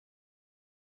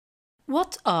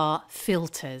What are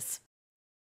filters?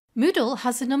 Moodle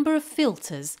has a number of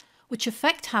filters which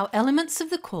affect how elements of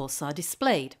the course are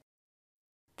displayed.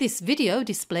 This video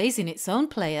displays in its own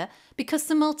player because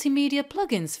the Multimedia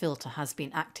Plugins filter has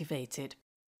been activated.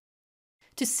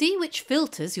 To see which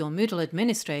filters your Moodle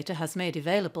administrator has made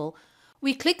available,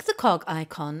 we click the cog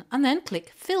icon and then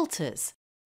click Filters.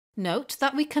 Note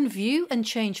that we can view and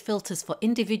change filters for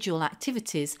individual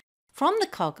activities from the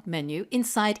cog menu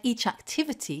inside each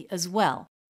activity as well.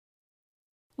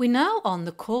 We're now on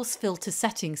the Course Filter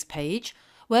Settings page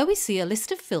where we see a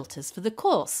list of filters for the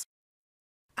course.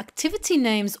 Activity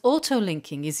Names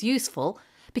Auto-linking is useful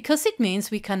because it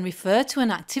means we can refer to an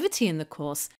activity in the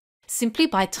course simply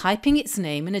by typing its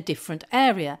name in a different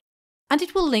area, and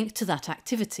it will link to that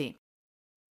activity.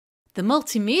 The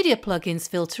Multimedia Plugins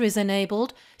filter is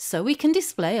enabled so we can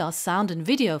display our sound and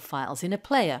video files in a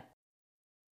player.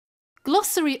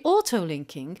 Glossary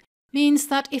auto-linking means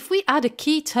that if we add a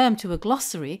key term to a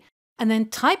glossary and then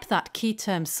type that key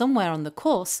term somewhere on the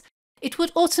course, it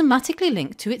would automatically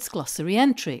link to its glossary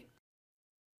entry.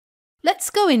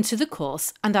 Let's go into the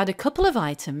course and add a couple of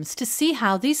items to see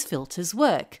how these filters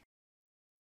work.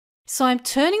 So I'm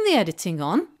turning the editing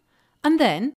on, and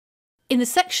then, in the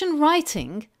section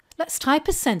Writing, let's type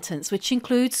a sentence which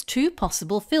includes two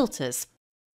possible filters.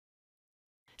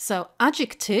 So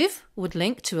Adjective would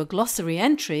link to a glossary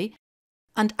entry,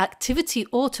 and Activity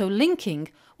Auto-linking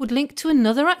would link to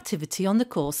another activity on the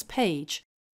course page.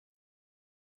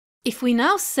 If we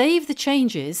now save the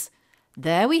changes,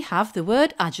 there we have the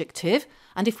word adjective,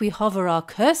 and if we hover our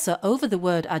cursor over the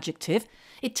word adjective,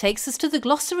 it takes us to the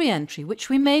glossary entry which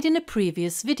we made in a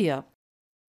previous video.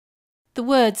 The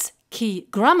words key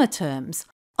grammar terms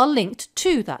are linked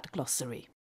to that glossary.